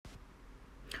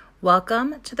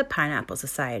Welcome to the Pineapple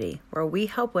Society, where we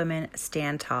help women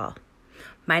stand tall.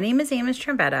 My name is Amos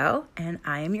Trombetto, and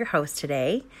I am your host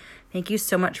today. Thank you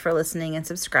so much for listening and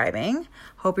subscribing.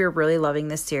 Hope you're really loving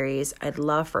this series. I'd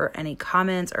love for any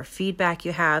comments or feedback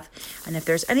you have. And if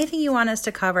there's anything you want us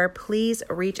to cover, please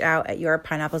reach out at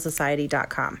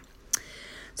yourpineapplesociety.com.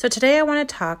 So today I want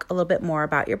to talk a little bit more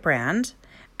about your brand,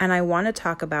 and I want to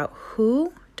talk about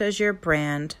who does your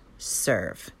brand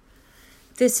serve.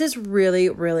 This is really,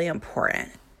 really important.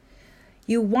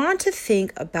 You want to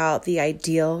think about the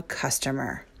ideal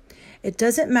customer. It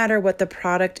doesn't matter what the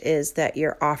product is that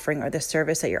you're offering or the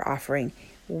service that you're offering.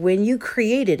 When you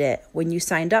created it, when you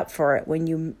signed up for it, when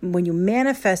you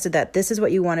manifested that this is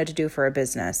what you wanted to do for a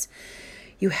business,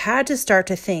 you had to start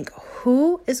to think,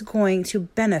 who is going to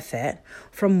benefit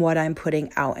from what I'm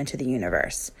putting out into the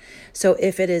universe? So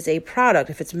if it is a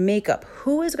product, if it's makeup,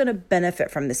 who is going to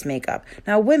benefit from this makeup?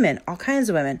 Now, women, all kinds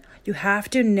of women, you have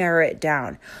to narrow it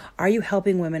down. Are you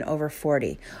helping women over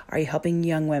 40? Are you helping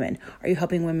young women? Are you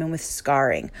helping women with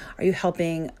scarring? Are you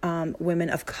helping women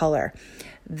of color?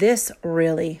 This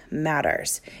really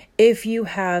matters. If you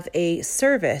have a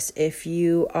service, if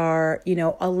you are,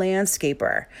 a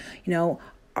landscaper,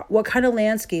 what kind of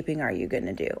landscaping are you going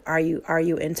to do? Are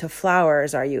you into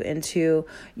flowers? Are you into,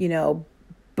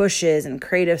 bushes and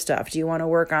creative stuff? Do you want to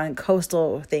work on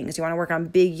coastal things? Do you want to work on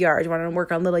big yards? Do you want to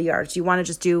work on little yards? Do you want to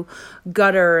just do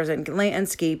gutters and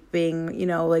landscaping,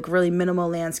 like really minimal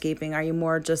landscaping? Are you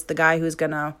more just the guy who's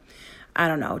going to,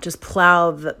 just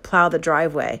plow the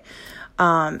driveway,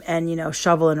 and,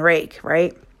 shovel and rake,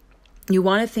 right? You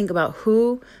want to think about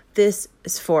who this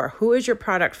is for. Who is your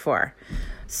product for?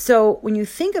 So when you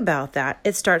think about that,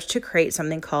 it starts to create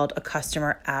something called a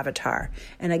customer avatar.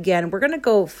 And again, we're going to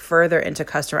go further into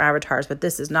customer avatars, but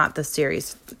this is not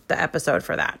the episode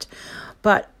for that.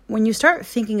 But when you start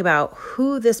thinking about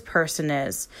who this person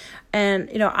is, and,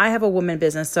 I have a woman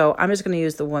business, so I'm just going to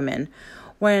use the woman.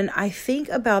 When I think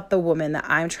about the woman that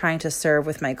I'm trying to serve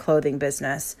with my clothing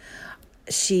business,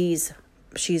 she's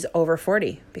over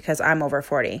 40 because I'm over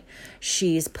 40.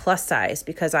 She's plus size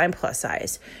because I'm plus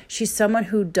size. She's someone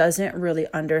who doesn't really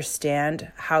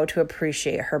understand how to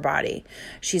appreciate her body.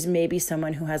 She's maybe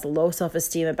someone who has low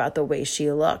self-esteem about the way she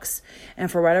looks.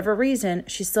 And for whatever reason,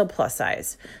 she's still plus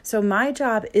size. So my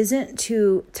job isn't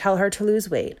to tell her to lose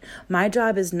weight. My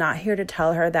job is not here to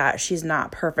tell her that she's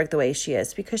not perfect the way she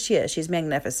is, because she is. She's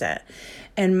magnificent.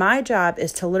 And my job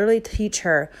is to literally teach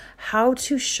her how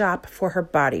to shop for her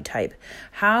body type,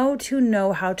 how to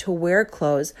know how to wear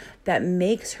clothes that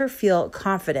makes her feel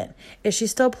confident. Is she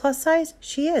still plus size?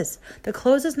 She is. The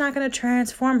clothes is not going to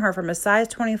transform her from a size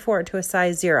 24 to a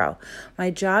size 0. My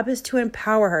job is to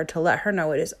empower her, to let her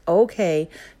know it is okay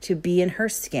to be in her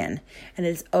skin, and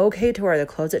it's okay to wear the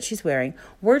clothes that she's wearing.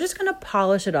 We're just going to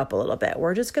polish it up a little bit.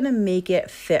 We're just going to make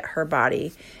it fit her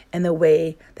body in the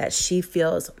way that she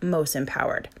feels most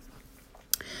empowered.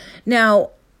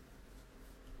 Now,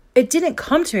 it didn't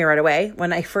come to me right away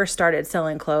when I first started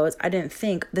selling clothes. I didn't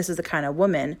think this is the kind of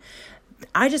woman.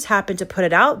 I just happened to put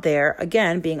it out there,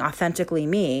 again, being authentically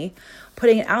me,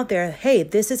 putting it out there. Hey,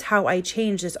 this is how I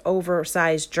change this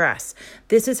oversized dress.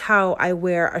 This is how I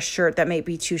wear a shirt that may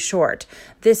be too short.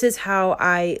 This is how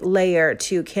I layer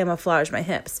to camouflage my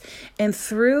hips. And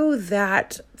through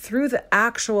the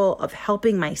actual of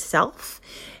helping myself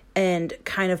and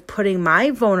kind of putting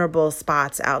my vulnerable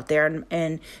spots out there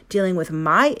and dealing with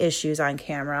my issues on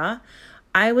camera,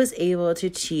 I was able to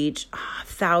teach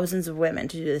thousands of women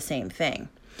to do the same thing.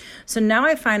 So now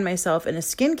I find myself in a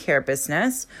skincare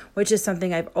business, which is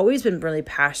something I've always been really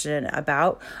passionate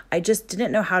about. I just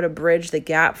didn't know how to bridge the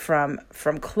gap from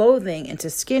clothing into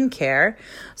skincare.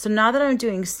 So now that I'm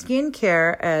doing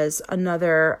skincare as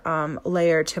another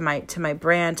layer to my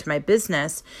brand, to my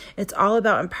business, it's all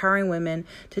about empowering women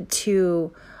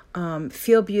to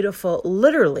feel beautiful,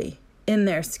 literally, in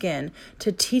their skin,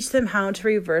 to teach them how to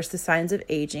reverse the signs of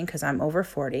aging, because I'm over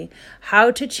 40, how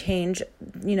to change,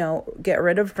 get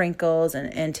rid of wrinkles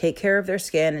and take care of their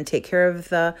skin and take care of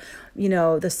the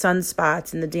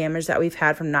sunspots and the damage that we've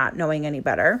had from not knowing any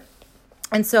better.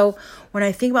 And so when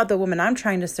I think about the woman I'm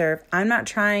trying to serve, I'm not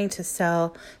trying to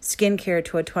sell skincare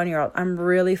to a 20-year-old. I'm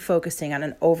really focusing on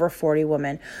an over 40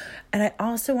 woman. And I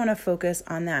also want to focus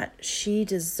on that she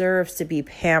deserves to be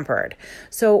pampered.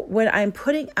 So when I'm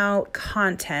putting out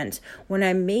content, when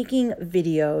I'm making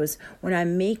videos, when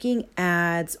I'm making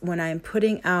ads, when I'm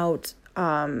putting out,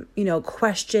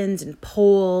 questions and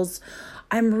polls,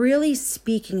 I'm really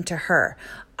speaking to her.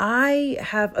 I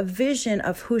have a vision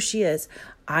of who she is.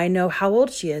 I know how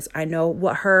old she is. I know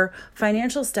what her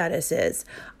financial status is.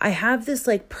 I have this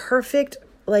perfect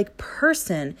like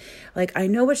person. Like, I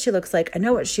know what she looks like. I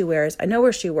know what she wears. I know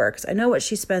where she works. I know what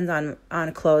she spends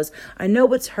on clothes. I know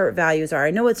what her values are.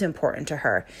 I know what's important to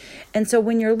her. And so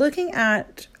when you're looking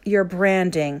at your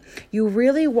branding, you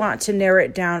really want to narrow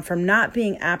it down from not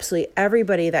being absolutely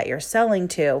everybody that you're selling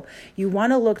to. You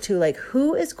want to look to like,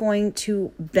 who is going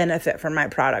to benefit from my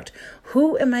product?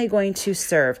 Who am I going to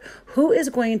serve? Who is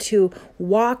going to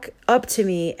walk up to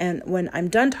me, and when I'm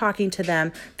done talking to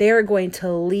them, they are going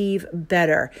to leave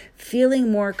better,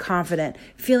 feeling more confident,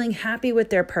 feeling happy with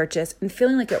their purchase, and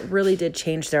feeling like it really did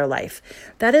change their life.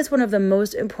 That is one of the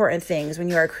most important things when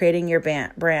you are creating your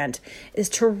brand, is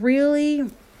to really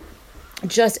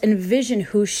just envision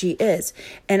who she is.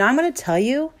 And I'm going to tell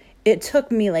you, it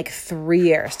took me like 3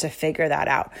 years to figure that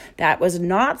out. That was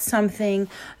not something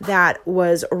that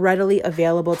was readily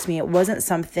available to me. It wasn't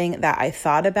something that I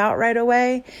thought about right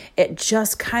away. It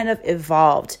just kind of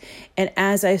evolved. And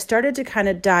as I started to kind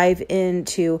of dive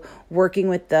into working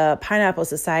with the Pineapple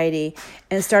Society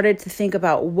and started to think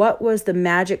about what was the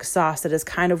magic sauce that has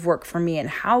kind of worked for me and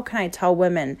how can I tell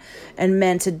women and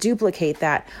men to duplicate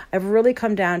that, I've really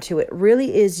come down to it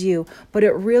really is you, but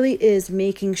it really is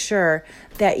making sure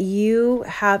that you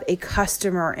have a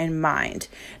customer in mind.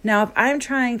 Now, if I'm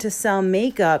trying to sell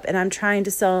makeup and I'm trying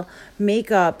to sell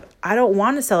makeup, I don't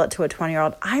want to sell it to a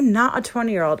 20-year-old. I'm not a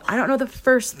 20-year-old. I don't know the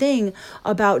first thing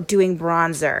about doing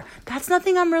bronzer. That's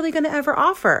nothing I'm really going to ever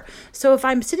offer. So if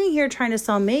I'm sitting here trying to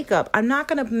sell makeup, I'm not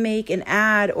going to make an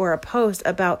ad or a post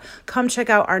about, come check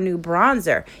out our new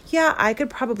bronzer. Yeah, I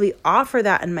could probably offer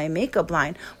that in my makeup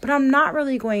line, but I'm not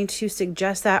really going to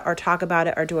suggest that or talk about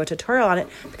it or do a tutorial on it,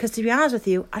 because to be honest with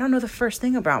you, I don't know the first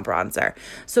thing about bronzer.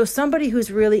 So somebody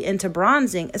who's really into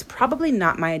bronzing is probably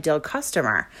not my ideal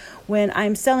customer. When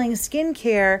I'm selling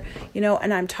skincare,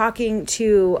 and I'm talking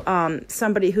to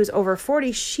somebody who's over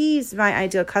 40, she's my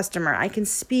ideal customer. I can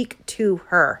speak to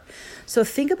her. So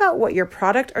think about what your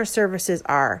product or services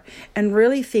are and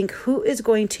really think who is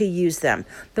going to use them.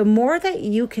 The more that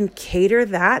you can cater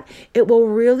that, it will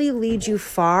really lead you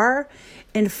far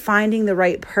in finding the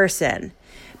right person.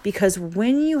 Because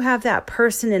when you have that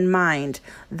person in mind,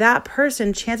 that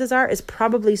person, chances are, is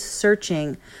probably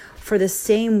searching for the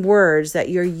same words that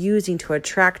you're using to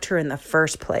attract her in the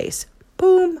first place.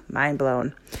 Boom, mind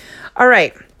blown. All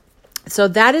right. So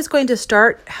that is going to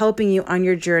start helping you on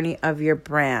your journey of your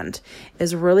brand,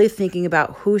 is really thinking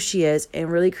about who she is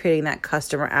and really creating that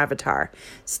customer avatar.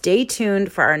 Stay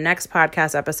tuned for our next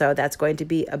podcast episode that's going to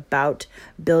be about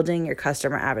building your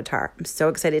customer avatar. I'm so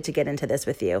excited to get into this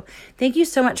with you. Thank you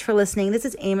so much for listening. This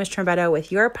is Amos Trombetto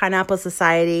with your Pineapple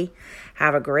Society.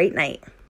 Have a great night.